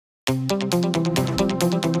Well,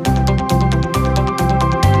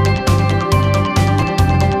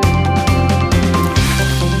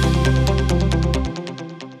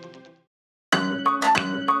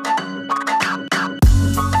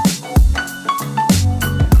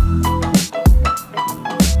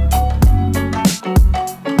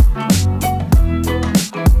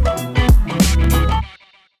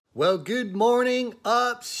 good morning,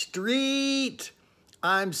 Upstreet.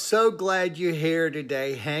 I'm so glad you're here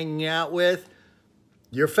today hanging out with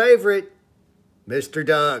your favorite, Mr.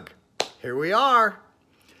 Doug. Here we are.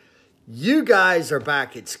 You guys are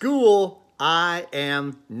back at school. I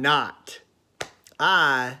am not.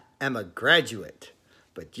 I am a graduate.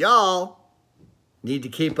 But y'all need to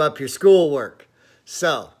keep up your schoolwork.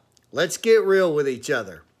 So, let's get real with each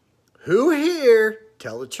other. Who here,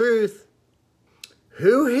 tell the truth,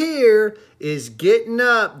 who here is getting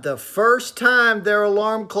up the first time their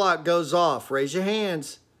alarm clock goes off? Raise your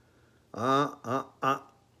hands. Tell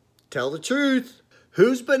the truth.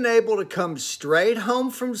 Who's been able to come straight home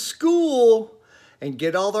from school and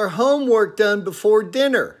get all their homework done before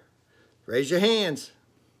dinner? Raise your hands.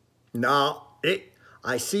 No,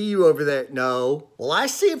 I see you over there. No. Well, I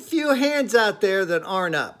see a few hands out there that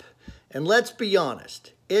aren't up. And let's be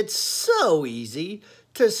honest, it's so easy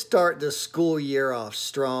to start the school year off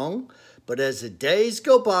strong, but as the days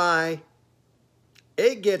go by,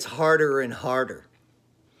 it gets harder and harder.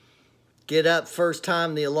 Get up first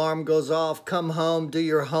time the alarm goes off, come home, do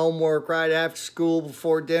your homework right after school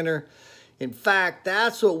before dinner. In fact,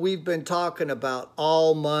 that's what we've been talking about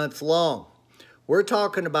all month long. We're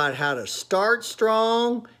talking about how to start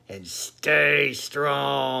strong and stay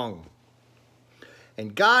strong.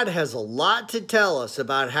 And God has a lot to tell us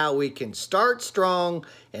about how we can start strong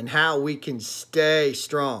and how we can stay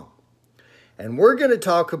strong. And we're going to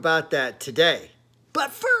talk about that today. But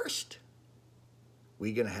first,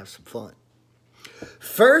 we're going to have some fun.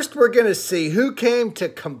 First, we're going to see who came to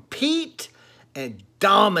compete and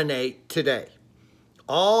dominate today.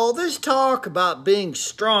 All this talk about being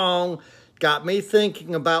strong got me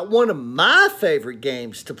thinking about one of my favorite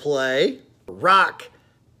games to play, rock,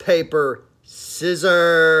 paper,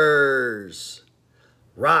 scissors.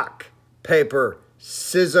 Rock, paper,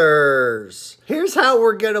 scissors. Here's how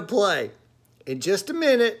we're going to play. In just a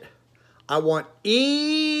minute, I want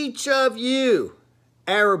each of you,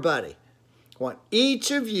 everybody, I want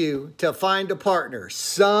each of you to find a partner,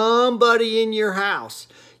 somebody in your house.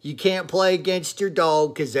 You can't play against your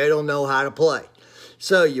dog because they don't know how to play.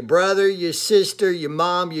 So your brother, your sister, your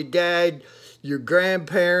mom, your dad, your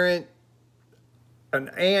grandparent, an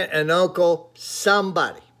aunt, an uncle,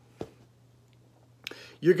 somebody.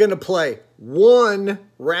 You're going to play one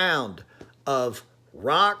round of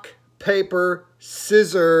rock, paper,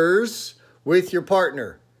 scissors with your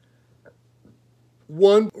partner.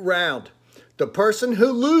 One round. The person who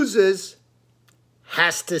loses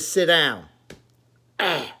has to sit down.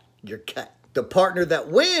 You're cut. The partner that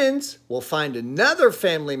wins will find another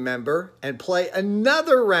family member and play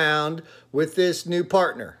another round with this new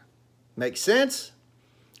partner. Make sense?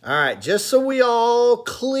 All right, just so we all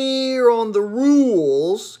clear on the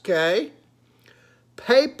rules, okay?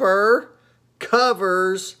 Paper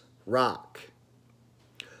covers rock.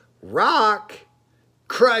 Rock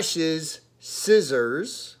crushes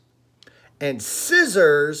scissors, and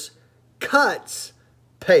scissors cuts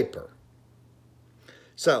paper.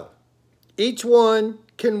 So, each one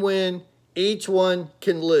can win, each one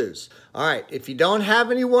can lose. All right, if you don't have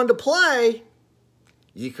anyone to play,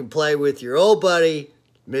 you can play with your old buddy,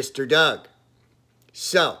 Mr. Doug.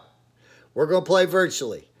 So, we're going to play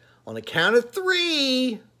virtually. On the count of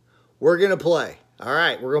 3, we're going to play. All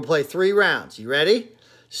right, we're going to play 3 rounds. You ready?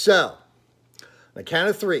 So, on the count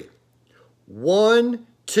of 3. 1,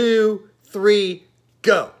 2, 3,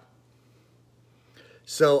 go.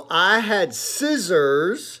 So, I had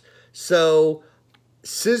scissors. So,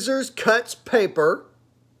 scissors cuts paper,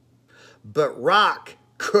 but rock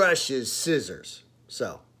crushes scissors.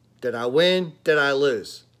 So, did I win? Did I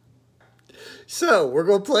lose? So, we're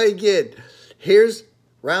going to play again. Here's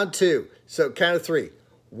round 2. So, count of 3.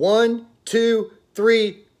 1, 2,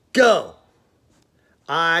 3, go.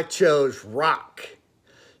 I chose rock.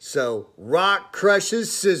 So, rock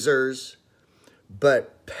crushes scissors,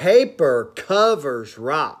 but paper covers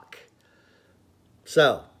rock.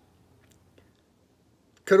 So,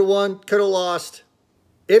 could have won, could have lost.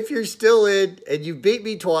 If you're still in and you beat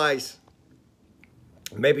me twice,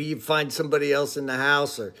 maybe you find somebody else in the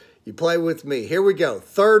house or you play with me. Here we go.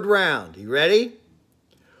 3rd round. You ready?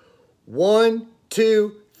 1,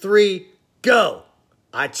 2, 3, go.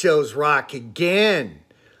 I chose rock again.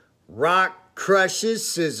 Rock crushes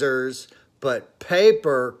scissors, but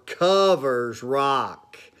paper covers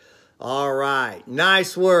rock. All right,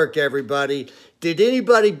 nice work, everybody. Did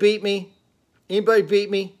anybody beat me? Anybody beat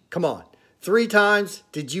me? Come on, 3 times?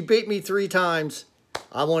 Did you beat me 3 times?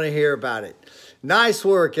 I want to hear about it. Nice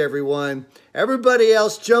work, everyone. Everybody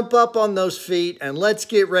else jump up on those feet and let's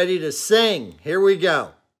get ready to sing. Here we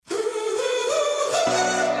go.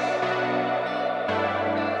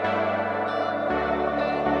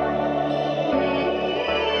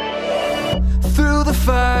 Through the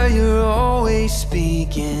fire, always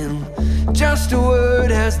speaking. Just a word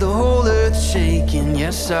has the whole earth shaking.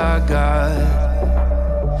 Yes, our God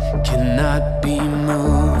cannot be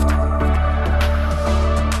moved.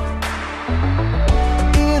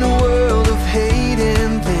 In a world of hate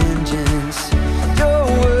and vengeance, your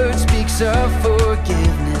word speaks of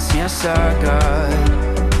forgiveness. Yes, our God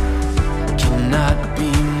cannot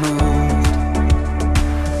be moved.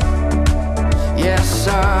 Yes,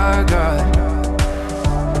 our God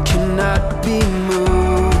cannot be moved.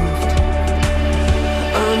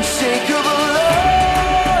 Unshakable love,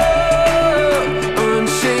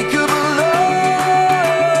 unshakable love.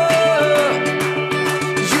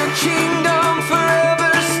 Your kingdom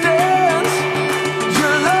forever stands.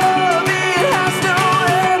 Your love, it has no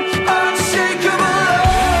end. Unshakable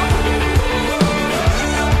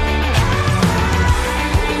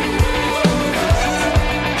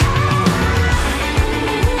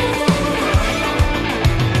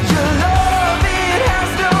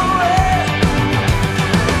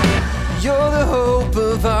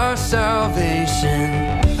salvation.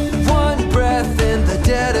 One breath and the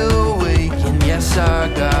dead awaken. Yes, our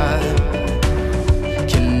God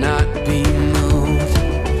cannot be moved.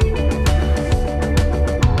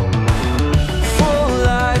 Full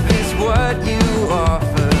life is what you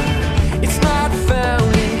offer. It's not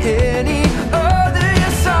found in any other.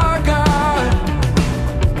 Yes, our God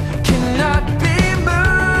cannot be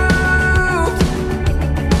moved.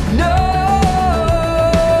 No.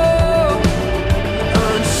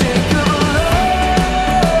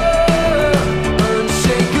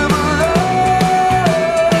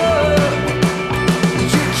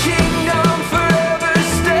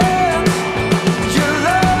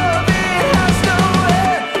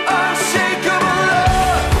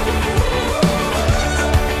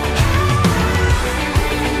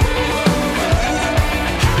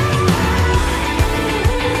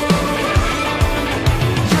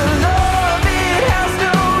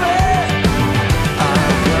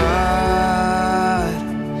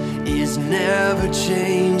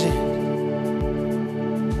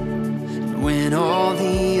 When all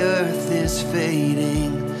the earth is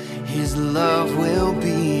fading, His love will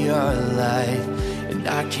be our light. And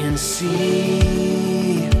I can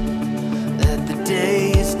see that the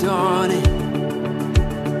day is dawning.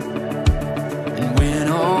 And when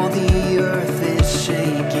all the earth is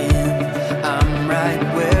shaking, I'm right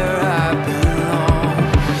where I belong.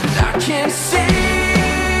 And I can see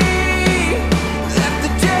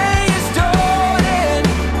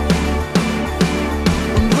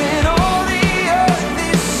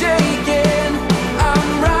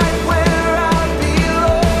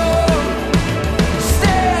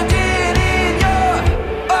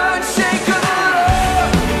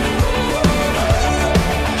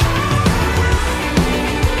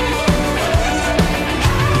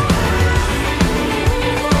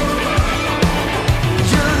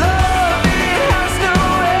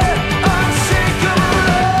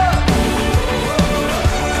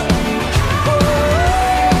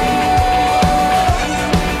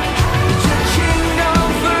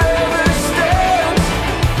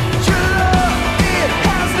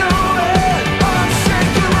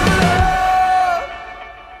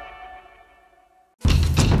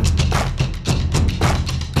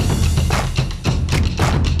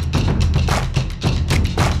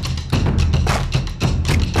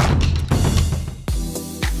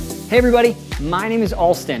Hey everybody, my name is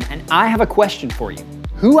Alston and I have a question for you.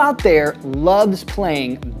 Who out there loves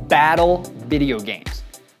playing battle video games?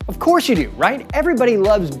 Of course you do, right? Everybody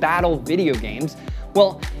loves battle video games.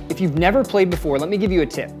 Well, if you've never played before, let me give you a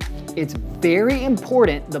tip. It's very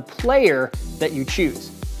important the player that you choose.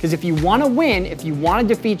 Because if you want to win, if you want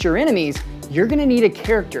to defeat your enemies, you're going to need a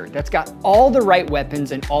character that's got all the right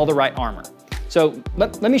weapons and all the right armor. So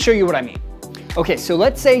let me show you what I mean. Okay, so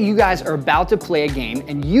let's say you guys are about to play a game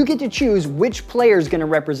and you get to choose which player is gonna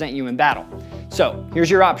represent you in battle. So here's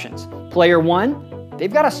your options. Player 1,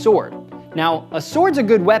 they've got a sword. Now, a sword's a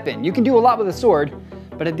good weapon. You can do a lot with a sword,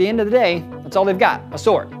 but at the end of the day, that's all they've got, a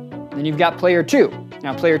sword. Then you've got player 2.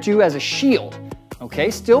 Now, player 2 has a shield. Okay,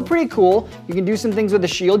 still pretty cool. You can do some things with a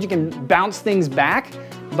shield. You can bounce things back,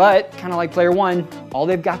 but kind of like player 1, all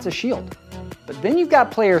they've got's a shield. But then you've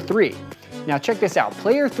got player 3. Now check this out.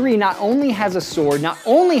 Player 3 not only has a sword, not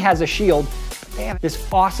only has a shield, but they have this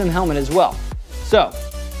awesome helmet as well. So,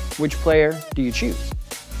 which player do you choose?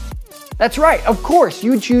 That's right, of course,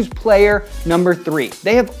 you choose player number 3.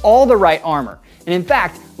 They have all the right armor. And in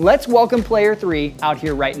fact, let's welcome player 3 out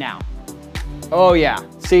here right now. Oh yeah,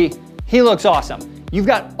 see, he looks awesome. You've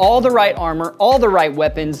got all the right armor, all the right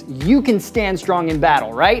weapons. You can stand strong in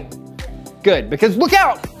battle, right? Good, because look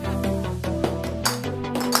out!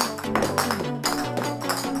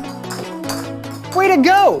 Way to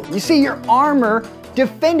go! You see, your armor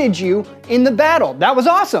defended you in the battle. That was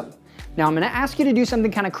awesome. Now I'm gonna ask you to do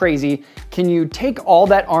something kind of crazy. Can you take all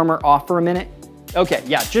that armor off for a minute? Okay,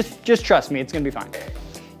 yeah, just trust me, it's gonna be fine.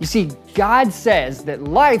 You see, God says that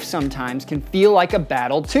life sometimes can feel like a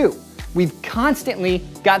battle too. We've constantly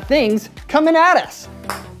got things coming at us.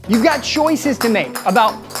 You've got choices to make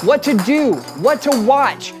about what to do, what to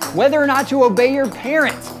watch, whether or not to obey your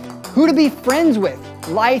parents, who to be friends with.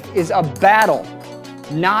 Life is a battle.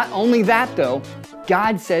 Not only that though,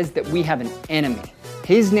 God says that we have an enemy.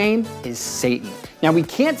 His name is Satan. Now we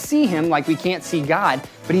can't see him like we can't see God,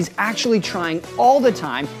 but he's actually trying all the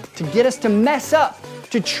time to get us to mess up,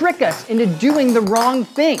 to trick us into doing the wrong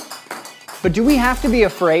thing. But do we have to be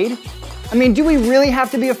afraid? I mean, do we really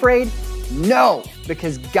have to be afraid? No,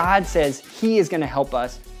 because God says he is going to help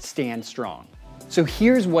us stand strong. So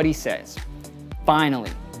here's what he says.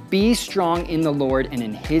 Finally, be strong in the Lord and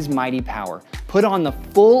in his mighty power. Put on the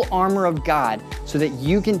full armor of God so that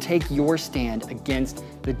you can take your stand against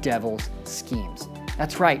the devil's schemes.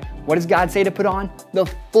 That's right. What does God say to put on? The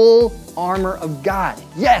full armor of God.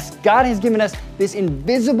 Yes, God has given us this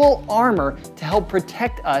invisible armor to help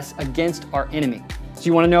protect us against our enemy. So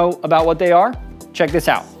you want to know about what they are? Check this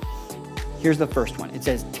out. Here's the first one. It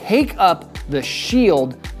says, take up the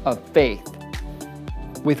shield of faith,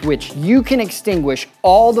 with which you can extinguish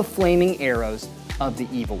all the flaming arrows of the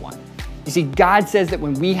evil one. You see, God says that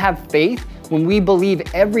when we have faith, when we believe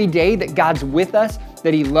every day that God's with us,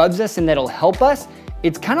 that he loves us and that he'll help us,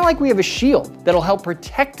 it's kind of like we have a shield that'll help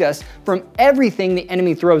protect us from everything the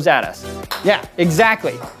enemy throws at us. Yeah,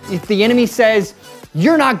 exactly. If the enemy says,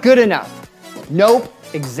 you're not good enough, nope,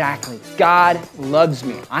 exactly. God loves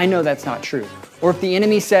me. I know that's not true. Or if the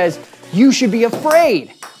enemy says, you should be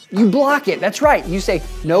afraid, you block it. That's right. You say,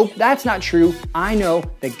 nope, that's not true. I know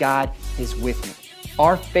that God is with me.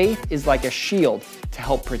 Our faith is like a shield to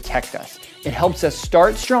help protect us. It helps us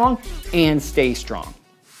start strong and stay strong.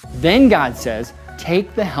 Then God says,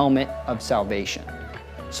 take the helmet of salvation.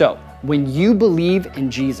 So when you believe in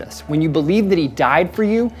Jesus, when you believe that he died for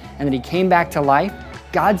you and that he came back to life,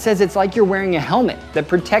 God says it's like you're wearing a helmet that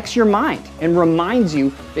protects your mind and reminds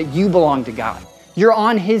you that you belong to God. You're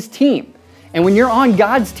on his team. And when you're on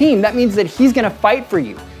God's team, that means that he's gonna fight for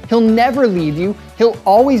you. He'll never leave you. He'll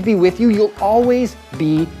always be with you. You'll always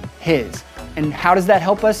be his. And how does that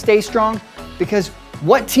help us stay strong? Because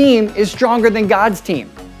what team is stronger than God's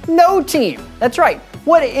team? No team. That's right.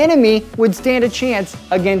 What enemy would stand a chance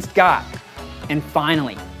against God? And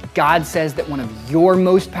finally, God says that one of your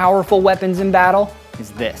most powerful weapons in battle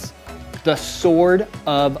is this, the sword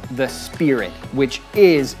of the Spirit, which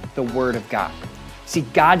is the Word of God. See,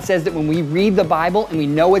 God says that when we read the Bible and we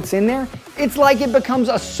know what's in there, it's like it becomes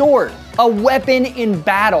a sword, a weapon in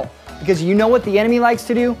battle. Because you know what the enemy likes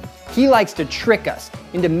to do? He likes to trick us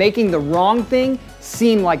into making the wrong thing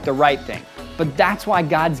seem like the right thing. But that's why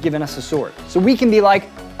God's given us a sword. So we can be like,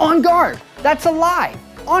 on guard, that's a lie.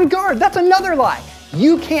 On guard, that's another lie.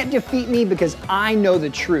 You can't defeat me because I know the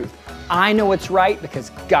truth. I know what's right because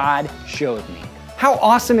God showed me. How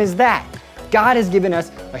awesome is that? God has given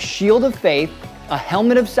us a shield of faith, a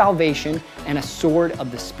helmet of salvation, and a sword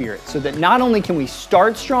of the Spirit, so that not only can we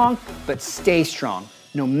start strong, but stay strong,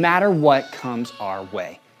 no matter what comes our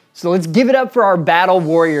way. So let's give it up for our battle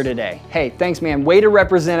warrior today. Hey, thanks man, way to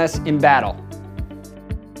represent us in battle.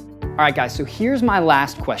 All right guys, so here's my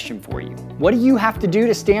last question for you. What do you have to do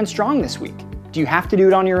to stand strong this week? Do you have to do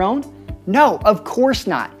it on your own? No, of course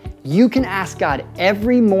not. You can ask God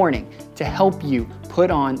every morning to help you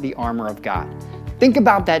put on the armor of God. Think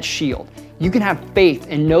about that shield. You can have faith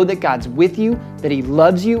and know that God's with you, that he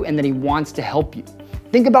loves you, and that he wants to help you.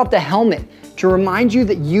 Think about the helmet to remind you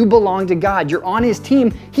that you belong to God. You're on his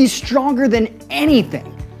team. He's stronger than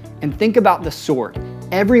anything. And think about the sword.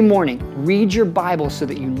 Every morning, read your Bible so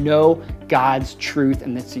that you know God's truth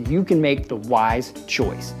and that so you can make the wise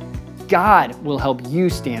choice. God will help you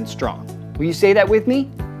stand strong. Will you say that with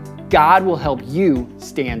me? God will help you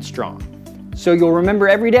stand strong. So you'll remember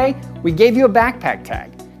every day, we gave you a backpack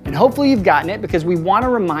tag. And hopefully you've gotten it because we want to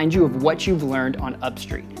remind you of what you've learned on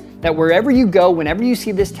Upstreet. that wherever you go, whenever you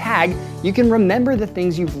see this tag, you can remember the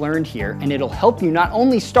things you've learned here, and it'll help you not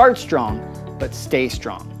only start strong, but stay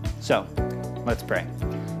strong. So, let's pray.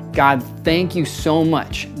 God, thank you so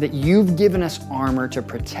much that you've given us armor to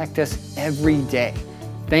protect us every day.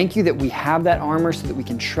 Thank you that we have that armor so that we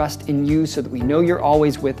can trust in you, so that we know you're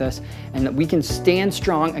always with us, and that we can stand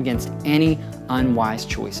strong against any unwise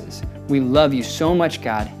choices. We love you so much,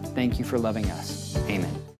 God. Thank you for loving us.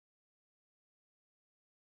 Amen.